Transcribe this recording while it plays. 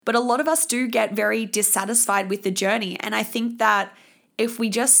But a lot of us do get very dissatisfied with the journey. And I think that if we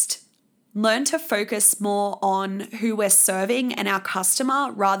just learn to focus more on who we're serving and our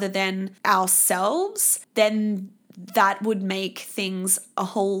customer rather than ourselves, then that would make things a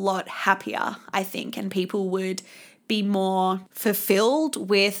whole lot happier, I think, and people would be more fulfilled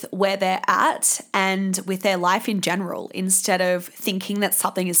with where they're at and with their life in general, instead of thinking that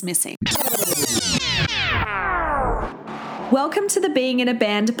something is missing. Welcome to the Being in a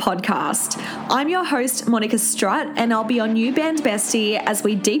Band podcast. I'm your host, Monica Strutt, and I'll be your new band bestie as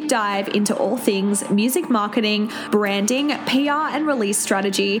we deep dive into all things music marketing, branding, PR, and release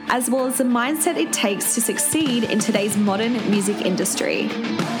strategy, as well as the mindset it takes to succeed in today's modern music industry.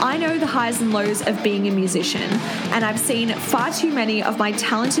 I know the highs and lows of being a musician, and I've seen far too many of my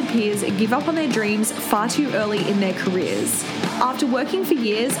talented peers give up on their dreams far too early in their careers. After working for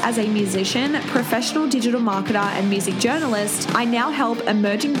years as a musician, professional digital marketer, and music journalist, I now help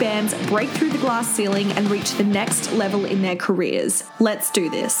emerging bands break through the glass ceiling and reach the next level in their careers. Let's do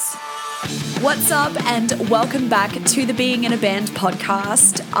this. What's up, and welcome back to the Being in a Band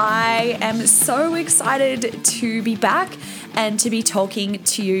podcast. I am so excited to be back and to be talking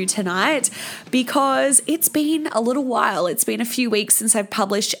to you tonight because it's been a little while. It's been a few weeks since I've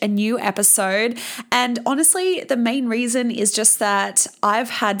published a new episode. And honestly, the main reason is just that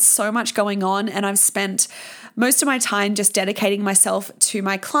I've had so much going on and I've spent most of my time just dedicating myself to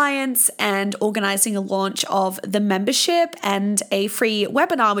my clients and organizing a launch of the membership and a free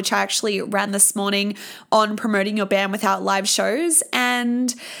webinar, which I actually ran this morning on promoting your band without live shows.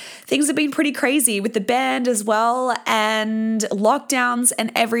 And things have been pretty crazy with the band as well, and lockdowns and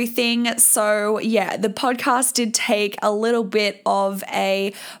everything. So yeah, the podcast did take a little bit of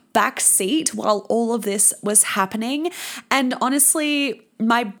a backseat while all of this was happening. And honestly,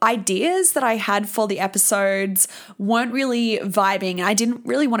 my ideas that I had for the episodes weren't really vibing. I didn't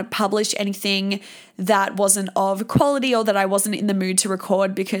really want to publish anything that wasn't of quality or that I wasn't in the mood to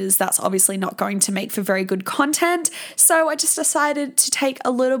record, because that's obviously not going to make for very good content. So I just decided to take a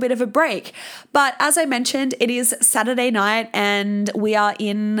little bit of a break. But as I mentioned, it is Saturday night and we are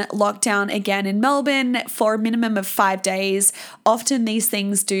in lockdown again in Melbourne for a minimum of 5 days. Often these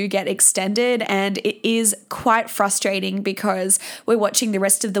things do get extended, and it is quite frustrating because we're watching the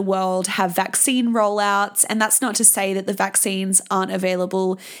rest of the world have vaccine rollouts. And that's not to say that the vaccines aren't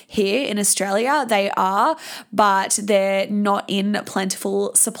available here in Australia. They are, but they're not in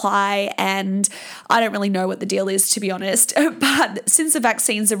plentiful supply, and I don't really know what the deal is, to be honest. But since the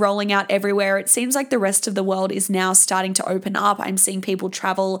vaccines are rolling out everywhere, it seems like the rest of the world is now starting to open up. I'm seeing people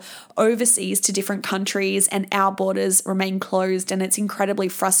travel overseas to different countries and our borders remain closed, and it's incredibly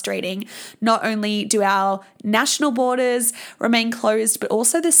frustrating. Not only do our national borders remain closed, but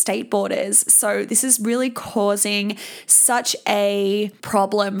also the state borders. So this is really causing such a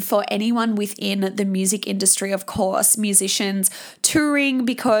problem for anyone within the music industry, of course, musicians touring,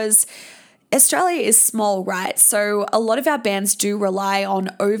 because Australia is small, right? So a lot of our bands do rely on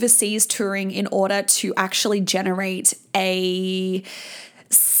overseas touring in order to actually generate a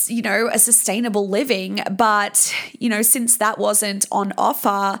sustainable living. But, since that wasn't on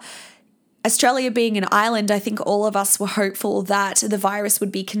offer, Australia being an island, I think all of us were hopeful that the virus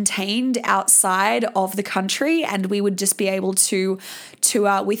would be contained outside of the country and we would just be able to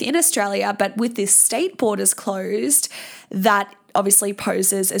tour within Australia. But with this state borders closed, that obviously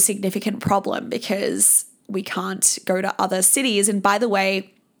poses a significant problem because we can't go to other cities. And by the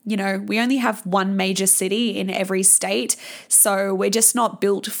way, we only have one major city in every state. So we're just not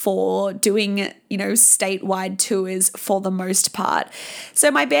built for doing, statewide tours for the most part. So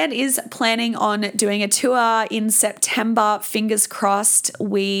my band is planning on doing a tour in September. Fingers crossed.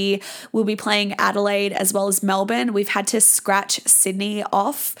 We will be playing Adelaide as well as Melbourne. We've had to scratch Sydney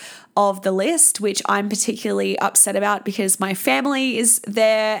off of the list, which I'm particularly upset about because my family is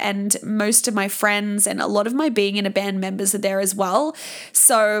there and most of my friends and a lot of my Being in a Band members are there as well.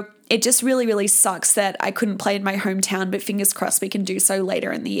 So it just really, really sucks that I couldn't play in my hometown, but fingers crossed we can do so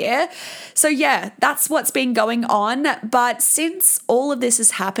later in the year. So yeah, that's what's been going on. But since all of this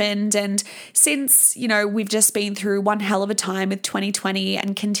has happened and since, we've just been through one hell of a time with 2020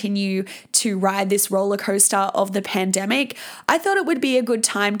 and continue to ride this roller coaster of the pandemic, I thought it would be a good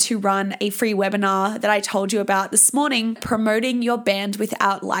time to run a free webinar that I told you about this morning, promoting your band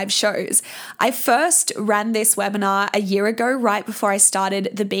without live shows. I first ran this webinar a year ago, right before I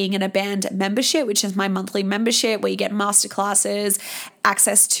started the Being in a Band membership, which is my monthly membership where you get masterclasses,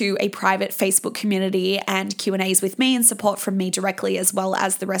 access to a private Facebook community and Q&As with me and support from me directly, as well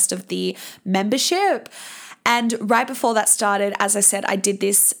as the rest of the membership. And right before that started, as I said, I did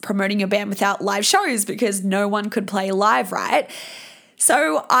this promoting your band without live shows because no one could play live, right?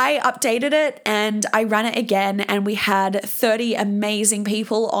 So I updated it and I ran it again, and we had 30 amazing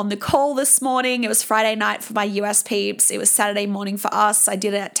people on the call this morning. It was Friday night for my US peeps. It was Saturday morning for us. I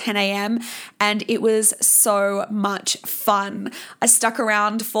did it at 10 a.m. and it was so much fun. I stuck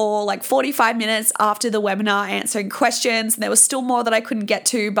around for like 45 minutes after the webinar answering questions, and there was still more that I couldn't get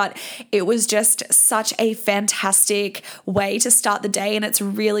to, but it was just such a fantastic way to start the day, and it's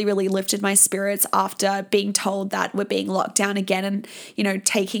really, really lifted my spirits after being told that we're being locked down again and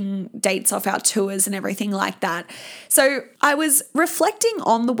taking dates off our tours and everything like that. So I was reflecting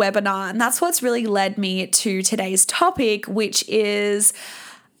on the webinar, and that's what's really led me to today's topic, which is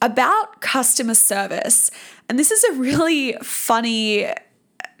about customer service. And this is a really funny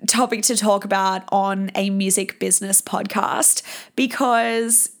topic to talk about on a music business podcast,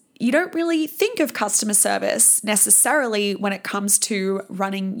 because you don't really think of customer service necessarily when it comes to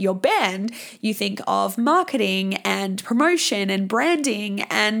running your band. You think of marketing and promotion and branding,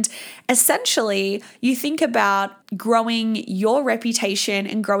 and essentially you think about growing your reputation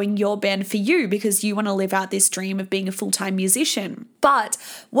and growing your band for you because you want to live out this dream of being a full-time musician. But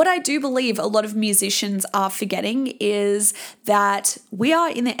what I do believe a lot of musicians are forgetting is that we are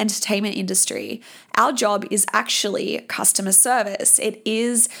in the entertainment industry. Our job is actually customer service. It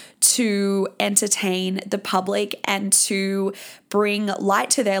is to entertain the public and to bring light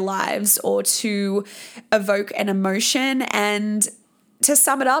to their lives or to evoke an emotion. And to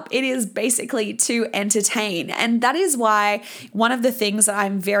sum it up, it is basically to entertain. And that is why one of the things that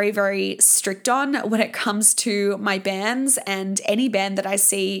I'm very, very strict on when it comes to my bands and any band that I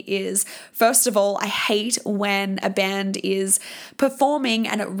see is, first of all, I hate when a band is performing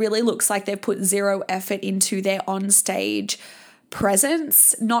and it really looks like they've put zero effort into their onstage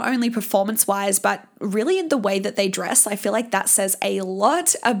presence, not only performance-wise, but really in the way that they dress. I feel like that says a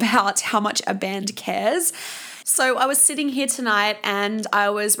lot about how much a band cares. So I was sitting here tonight and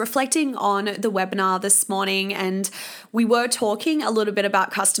I was reflecting on the webinar this morning, and we were talking a little bit about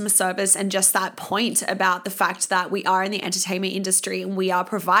customer service and just that point about the fact that we are in the entertainment industry and we are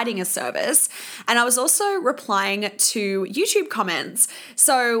providing a service. And I was also replying to YouTube comments.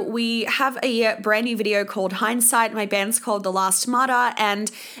 So we have a brand new video called Hindsight. My band's called The Last Martyr.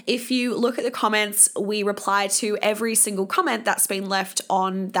 And if you look at the comments, we reply to every single comment that's been left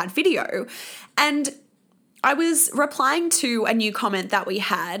on that video. And I was replying to a new comment that we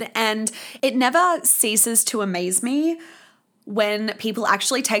had, and it never ceases to amaze me when people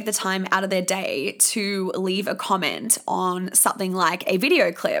actually take the time out of their day to leave a comment on something like a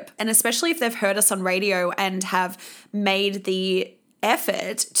video clip. And especially if they've heard us on radio and have made the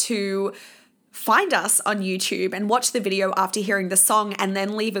effort to find us on YouTube and watch the video after hearing the song and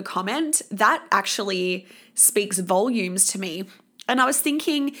then leave a comment, that actually speaks volumes to me. And I was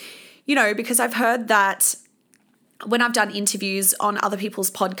thinking, because I've heard that when I've done interviews on other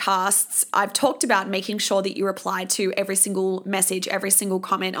people's podcasts, I've talked about making sure that you reply to every single message, every single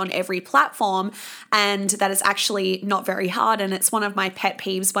comment on every platform, and that is actually not very hard. And it's one of my pet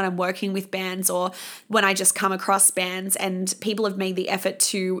peeves when I'm working with bands or when I just come across bands and people have made the effort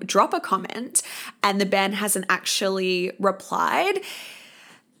to drop a comment and the band hasn't actually replied.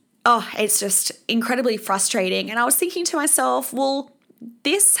 Oh, it's just incredibly frustrating. And I was thinking to myself, well,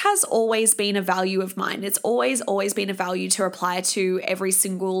 this has always been a value of mine. It's always been a value to reply to every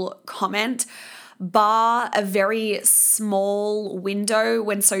single comment, bar a very small window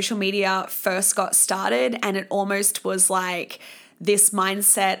when social media first got started. And it almost was like this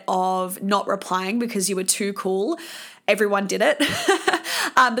mindset of not replying because you were too cool. Everyone did it.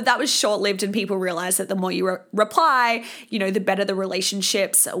 But that was short-lived, and people realized that the more you reply, the better the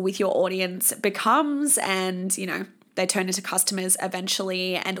relationships with your audience becomes, and, they turn into customers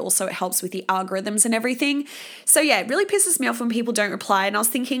eventually, and also it helps with the algorithms and everything. So yeah, it really pisses me off when people don't reply. And I was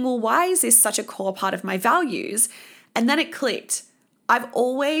thinking, well, why is this such a core part of my values? And then it clicked. I've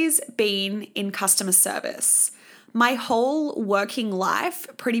always been in customer service. My whole working life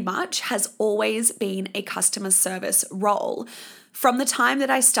pretty much has always been a customer service role. From the time that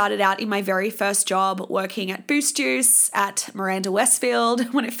I started out in my very first job working at Boost Juice at Miranda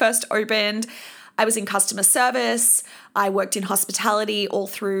Westfield when it first opened, I was in customer service. I worked in hospitality all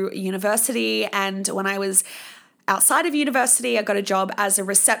through university. And when I was outside of university, I got a job as a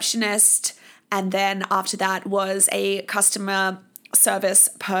receptionist. And then after that was a customer service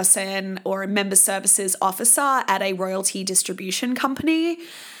person or a member services officer at a royalty distribution company.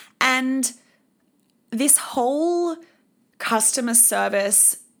 And this whole customer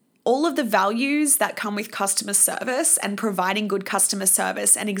service, all of the values that come with customer service and providing good customer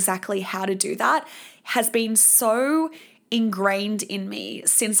service and exactly how to do that has been so ingrained in me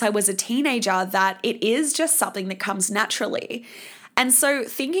since I was a teenager that it is just something that comes naturally. And so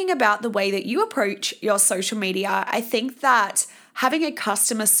thinking about the way that you approach your social media, I think that having a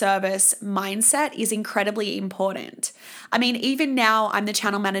customer service mindset is incredibly important. I mean, even now I'm the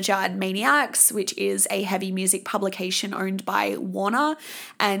channel manager at Maniacs, which is a heavy music publication owned by Warner.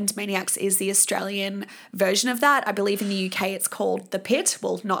 And Maniacs is the Australian version of that. I believe in the UK it's called The Pit.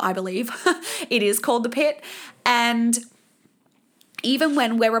 Well, not I believe. It is called The Pit. And even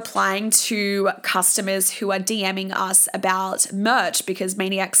when we're replying to customers who are DMing us about merch, because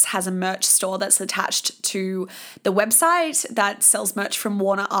Maniacs has a merch store that's attached to the website that sells merch from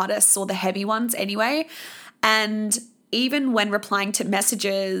Warner artists, or the heavy ones anyway. And even when replying to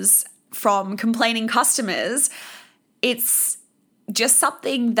messages from complaining customers, it's just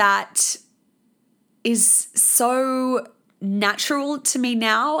something that is so natural to me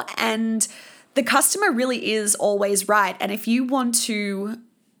now. And the customer really is always right. And if you want to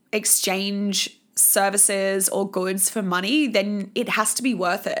exchange services or goods for money, then it has to be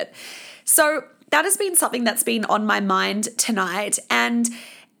worth it. So that has been something that's been on my mind tonight. And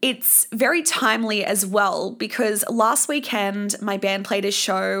it's very timely as well, because last weekend my band played a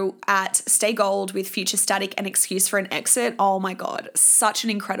show at Stay Gold with Future Static and Excuse for an Exit. Oh my God, such an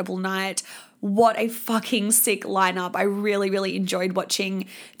incredible night. What a fucking sick lineup. I really, really enjoyed watching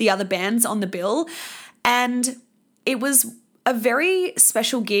the other bands on the bill. And it was a very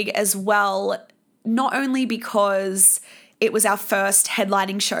special gig as well, not only because it was our first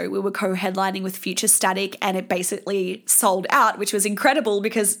headlining show. We were co-headlining with Future Static and it basically sold out, which was incredible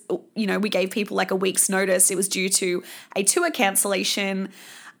because, you know, we gave people like a week's notice. It was due to a tour cancellation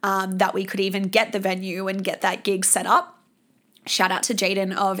that we could even get the venue and get that gig set up. Shout out to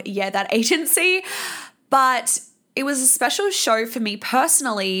Jaden of That Agency. But it was a special show for me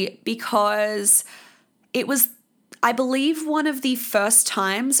personally because it was, I believe, one of the first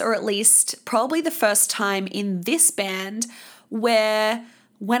times, or at least probably the first time in this band, where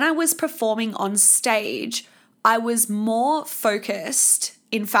when I was performing on stage, I was more focused.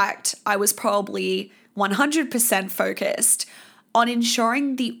 In fact, I was probably 100% focused on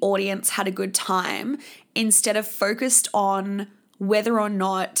ensuring the audience had a good time instead of focused on whether or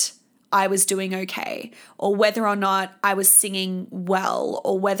not I was doing okay, or whether or not I was singing well,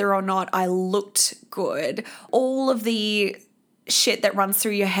 or whether or not I looked good. All of the shit that runs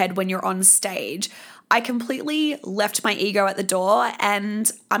through your head when you're on stage. I completely left my ego at the door, and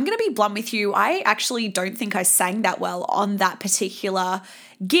I'm going to be blunt with you. I actually don't think I sang that well on that particular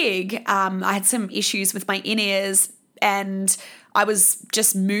gig. I had some issues with my in-ears and I was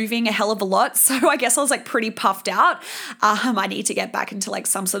just moving a hell of a lot. So I guess I was like pretty puffed out. I need to get back into like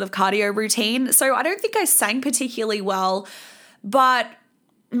some sort of cardio routine. So I don't think I sang particularly well, but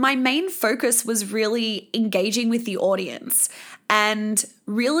my main focus was really engaging with the audience and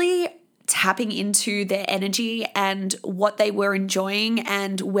really tapping into their energy and what they were enjoying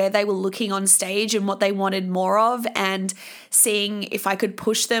and where they were looking on stage and what they wanted more of, and seeing if I could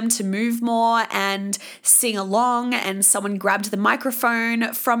push them to move more and sing along. And someone grabbed the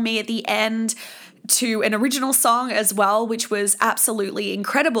microphone from me at the end to an original song as well, which was absolutely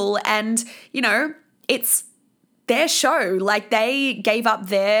incredible. And, you know, it's their show. Like, they gave up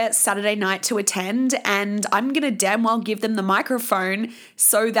their Saturday night to attend, and I'm going to damn well give them the microphone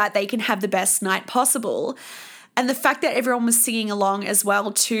so that they can have the best night possible. And the fact that everyone was singing along as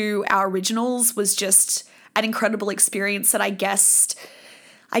well to our originals was just an incredible experience that I guess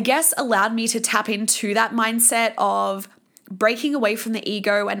allowed me to tap into that mindset of breaking away from the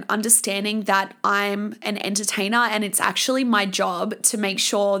ego and understanding that I'm an entertainer and it's actually my job to make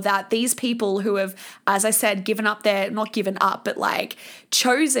sure that these people who have, as I said, not given up, but like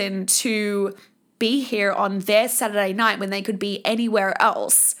chosen to be here on their Saturday night when they could be anywhere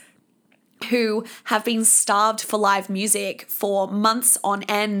else, who have been starved for live music for months on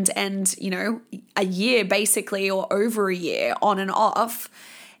end and, you know, a year basically, or over a year on and off.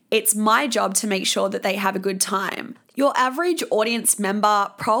 It's my job to make sure that they have a good time. Your average audience member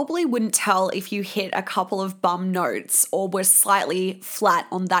probably wouldn't tell if you hit a couple of bum notes or were slightly flat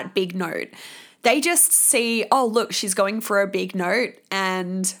on that big note. They just see, oh, look, she's going for a big note,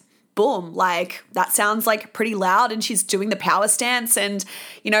 and boom, like that sounds like pretty loud, and she's doing the power stance, and,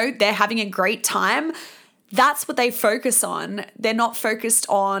 you know, they're having a great time. That's what they focus on. They're not focused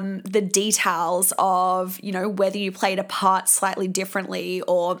on the details of, you know, whether you played a part slightly differently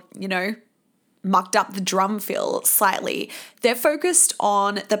or, you know, mucked up the drum fill slightly. They're focused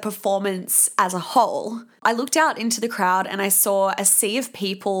on the performance as a whole. I looked out into the crowd and I saw a sea of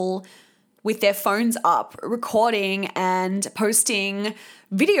people with their phones up, recording and posting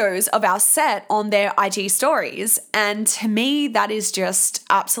videos of our set on their IG stories. And to me, that is just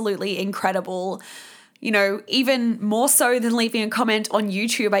absolutely incredible. even more so than leaving a comment on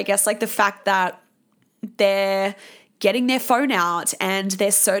YouTube, I guess, like the fact that they're getting their phone out and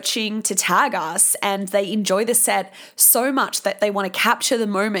they're searching to tag us and they enjoy the set so much that they want to capture the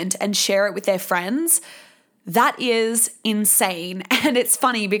moment and share it with their friends. That is insane. And it's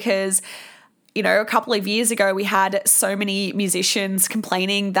funny because, a couple of years ago, we had so many musicians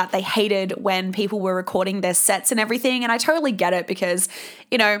complaining that they hated when people were recording their sets and everything. And I totally get it because,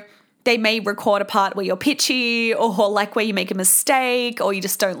 they may record a part where you're pitchy or like where you make a mistake or you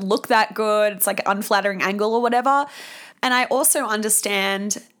just don't look that good. It's like an unflattering angle or whatever. And I also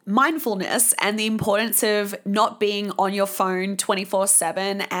understand mindfulness and the importance of not being on your phone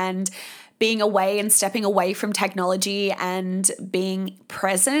 24/7 and being away and stepping away from technology and being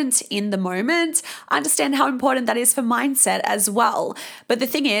present in the moment. I understand how important that is for mindset as well. But the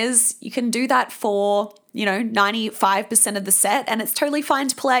thing is, you can do that for 95% of the set, and it's totally fine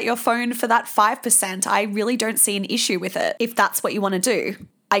to pull out your phone for that 5%. I really don't see an issue with it if that's what you want to do.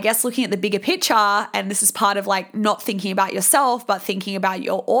 I guess looking at the bigger picture, and this is part of like not thinking about yourself, but thinking about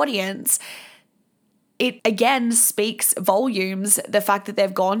your audience, it again speaks volumes, the fact that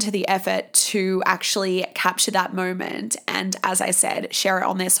they've gone to the effort to actually capture that moment and, as I said, share it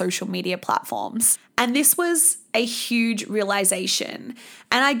on their social media platforms. And this was a huge realization.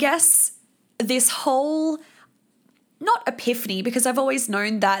 And I guess this whole, not epiphany, because I've always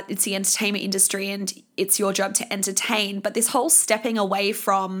known that it's the entertainment industry and it's your job to entertain, but this whole stepping away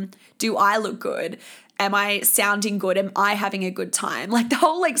from, do I look good? Am I sounding good? Am I having a good time? Like the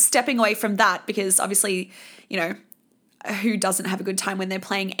whole stepping away from that, because obviously, who doesn't have a good time when they're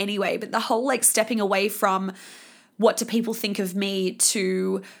playing anyway? But the whole stepping away from what do people think of me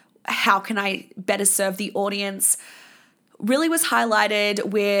to how can I better serve the audience really was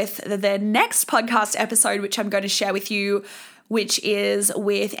highlighted with the next podcast episode, which I'm going to share with you, which is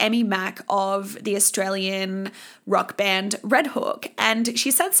with Emmy Mack of the Australian rock band Red Hook. And she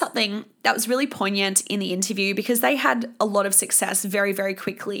said something that was really poignant in the interview because they had a lot of success very, very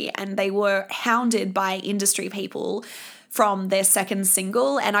quickly and they were hounded by industry people from their second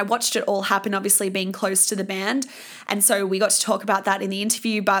single. And I watched it all happen, obviously being close to the band. And so we got to talk about that in the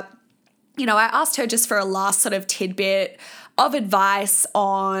interview. But, I asked her just for a last sort of tidbit of advice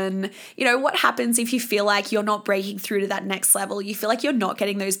on, what happens if you feel like you're not breaking through to that next level. You feel like you're not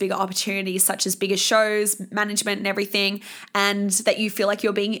getting those bigger opportunities, such as bigger shows, management and everything, and that you feel like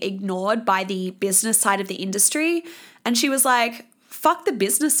you're being ignored by the business side of the industry. And she was like, fuck the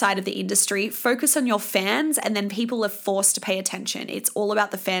business side of the industry, focus on your fans, and then people are forced to pay attention. It's all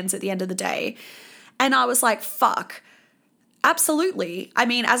about the fans at the end of the day. And I was like, fuck. Absolutely. I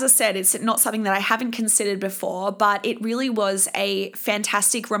mean, as I said, it's not something that I haven't considered before, but it really was a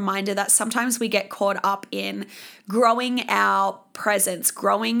fantastic reminder that sometimes we get caught up in growing our presence,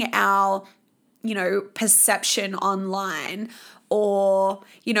 growing our, perception online, or,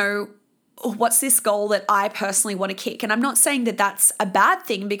 what's this goal that I personally want to kick? And I'm not saying that that's a bad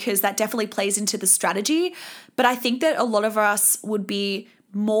thing because that definitely plays into the strategy, but I think that a lot of us would be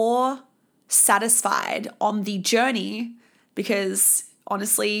more satisfied on the journey because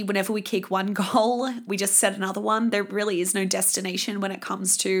honestly, whenever we kick one goal, we just set another one. There really is no destination when it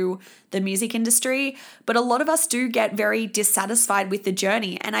comes to the music industry. But a lot of us do get very dissatisfied with the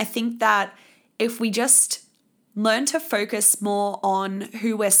journey. And I think that if we just learn to focus more on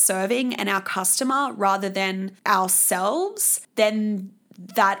who we're serving and our customer rather than ourselves, then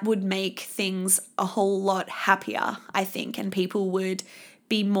that would make things a whole lot happier, I think, and people would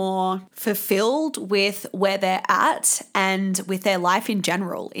be more fulfilled with where they're at and with their life in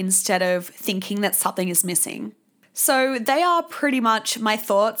general instead of thinking that something is missing. So they are pretty much my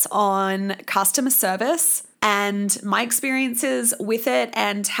thoughts on customer service and my experiences with it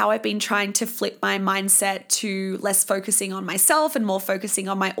and how I've been trying to flip my mindset to less focusing on myself and more focusing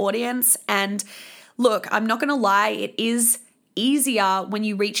on my audience. And look, I'm not going to lie, it is easier when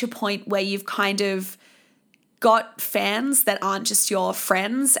you reach a point where you've kind of got fans that aren't just your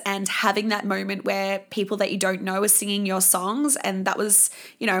friends and having that moment where people that you don't know are singing your songs. And that was,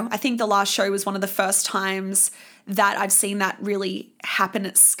 I think the last show was one of the first times that I've seen that really happen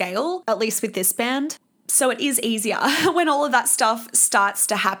at scale, at least with this band. So it is easier when all of that stuff starts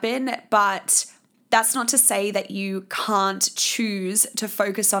to happen, but that's not to say that you can't choose to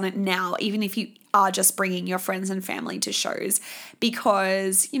focus on it now, even if you are just bringing your friends and family to shows,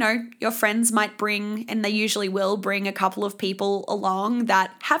 because, your friends might bring, and they usually will bring, a couple of people along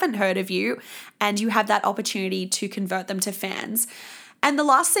that haven't heard of you, and you have that opportunity to convert them to fans. And the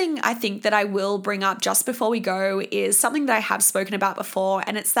last thing I think that I will bring up just before we go is something that I have spoken about before,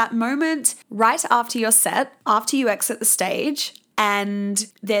 and it's that moment right after your set, after you exit the stage, And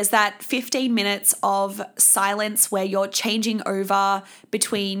there's that 15 minutes of silence where you're changing over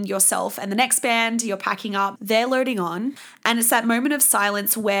between yourself and the next band, you're packing up, they're loading on. And it's that moment of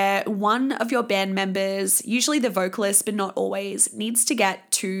silence where one of your band members, usually the vocalist, but not always, needs to get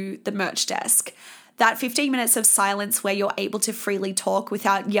to the merch desk. That 15 minutes of silence where you're able to freely talk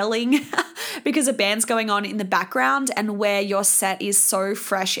without yelling because a band's going on in the background, and where your set is so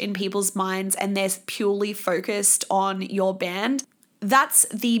fresh in people's minds and they're purely focused on your band. That's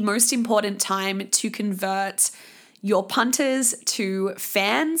the most important time to convert your punters to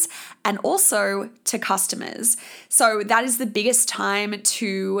fans and also to customers. So that is the biggest time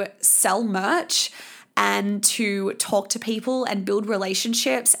to sell merch and to talk to people and build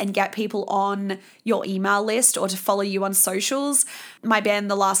relationships and get people on your email list or to follow you on socials. My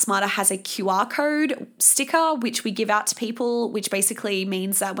band, The Last Smarter, has a QR code sticker, which we give out to people, which basically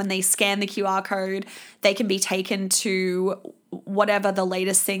means that when they scan the QR code, they can be taken to whatever the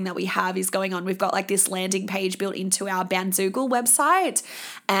latest thing that we have is going on. We've got like this landing page built into our Bandzoogle website,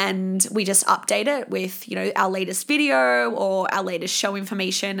 and we just update it with, you know, our latest video or our latest show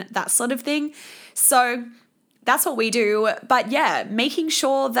information, that sort of thing. So that's what we do. But yeah, making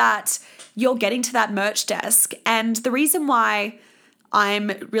sure that you're getting to that merch desk. And the reason why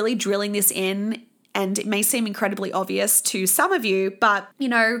I'm really drilling this in, and it may seem incredibly obvious to some of you, but you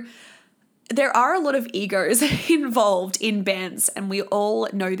know, there are a lot of egos involved in bands, and we all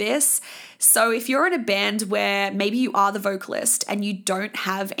know this. So if you're in a band where maybe you are the vocalist and you don't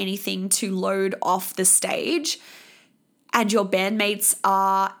have anything to load off the stage, and your bandmates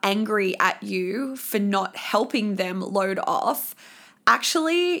are angry at you for not helping them load off,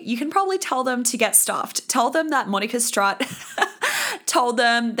 actually, you can probably tell them to get stuffed. Tell them that Monica Strutt told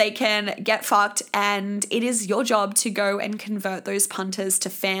them they can get fucked, and it is your job to go and convert those punters to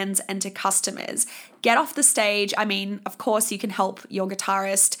fans and to customers. Get off the stage. I mean, of course, you can help your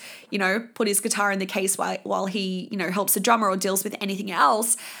guitarist, you know, put his guitar in the case while he, you know, helps the drummer or deals with anything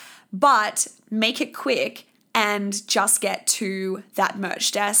else, but make it quick and just get to that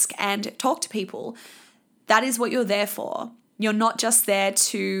merch desk and talk to people. That is what you're there for. You're not just there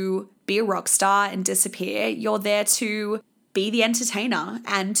to be a rock star and disappear. You're there to be the entertainer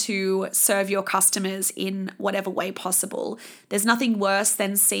and to serve your customers in whatever way possible. There's nothing worse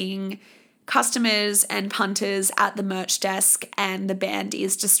than seeing customers and punters at the merch desk and the band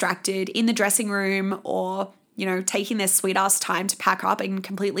is distracted in the dressing room, or, you know, taking their sweet ass time to pack up and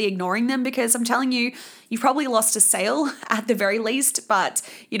completely ignoring them, because I'm telling you, you've probably lost a sale at the very least, but,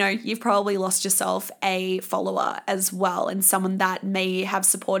 you know, you've probably lost yourself a follower as well, and someone that may have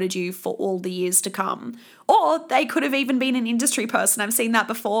supported you for all the years to come. Or they could have even been an industry person. I've seen that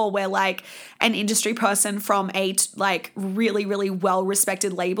before, where like an industry person from a like really, really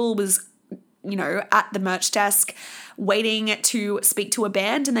well-respected label was, you know, at the merch desk waiting to speak to a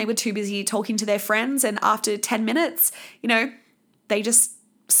band, and they were too busy talking to their friends. And after 10 minutes, you know, they just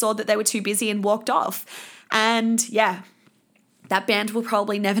saw that they were too busy and walked off. And yeah, that band will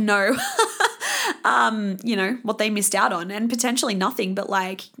probably never know, you know, what they missed out on, and potentially nothing, but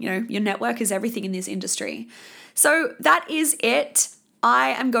like, you know, your network is everything in this industry. So that is it. I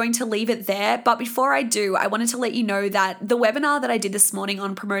am going to leave it there. But before I do, I wanted to let you know that the webinar that I did this morning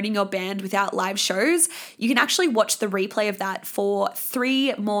on promoting your band without live shows, you can actually watch the replay of that for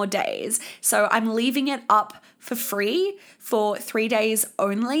 3 more days. So I'm leaving it up for free for 3 days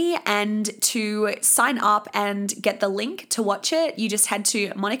only. And to sign up and get the link to watch it, you just head to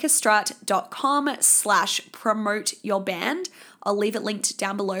monicastrutt.com/promote-your-band. I'll leave it linked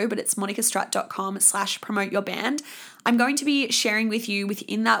down below, but it's monicastrutt.com/promote-your-band. I'm going to be sharing with you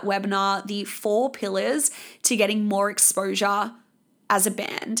within that webinar the 4 pillars to getting more exposure as a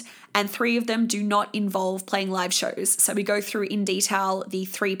band, and 3 of them do not involve playing live shows. So we go through in detail the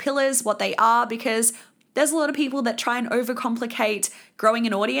 3 pillars, what they are, because there's a lot of people that try and overcomplicate growing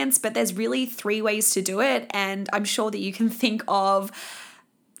an audience, but there's really 3 ways to do it, and I'm sure that you can think of,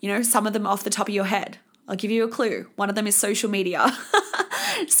 you know, some of them off the top of your head. I'll give you a clue. One of them is social media.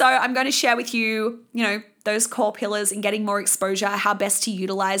 So I'm going to share with you, you know, those core pillars and getting more exposure, how best to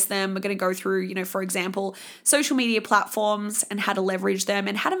utilize them. We're going to go through, you know, for example, social media platforms and how to leverage them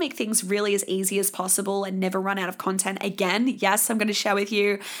and how to make things really as easy as possible and never run out of content again. Yes, I'm going to share with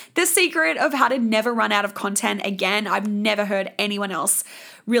you the secret of how to never run out of content again. I've never heard anyone else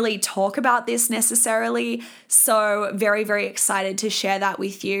really talk about this necessarily. So very, very excited to share that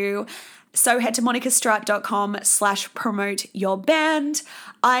with you. So head to monicastrutt.com/promote-your-band.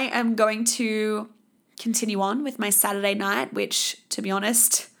 I am going to continue on with my Saturday night, which, to be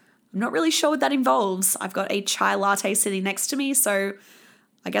honest, I'm not really sure what that involves. I've got a chai latte sitting next to me, so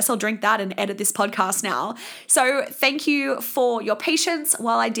I guess I'll drink that and edit this podcast now. So thank you for your patience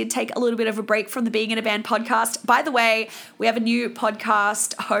while I did take a little bit of a break from the Being in a Band podcast. By the way, we have a new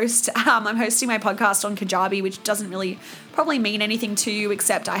podcast host. I'm hosting my podcast on Kajabi, which doesn't really probably mean anything to you,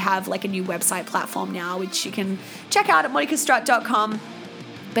 except I have like a new website platform now, which you can check out at monicastrut.com.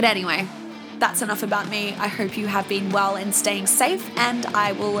 But anyway, that's enough about me. I hope you have been well and staying safe, and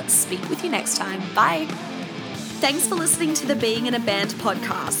I will speak with you next time. Bye. Thanks for listening to the Being in a Band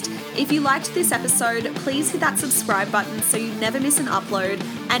podcast. If you liked this episode, please hit that subscribe button so you never miss an upload.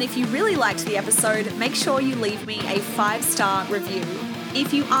 And if you really liked the episode, make sure you leave me a 5-star review.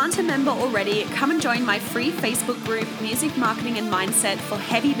 If you aren't a member already, come and join my free Facebook group, Music Marketing and Mindset for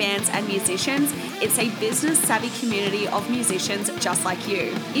Heavy Bands and Musicians. It's a business-savvy community of musicians just like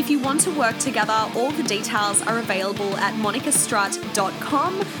you. If you want to work together, all the details are available at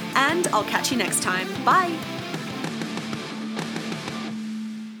monicastrut.com, and I'll catch you next time. Bye!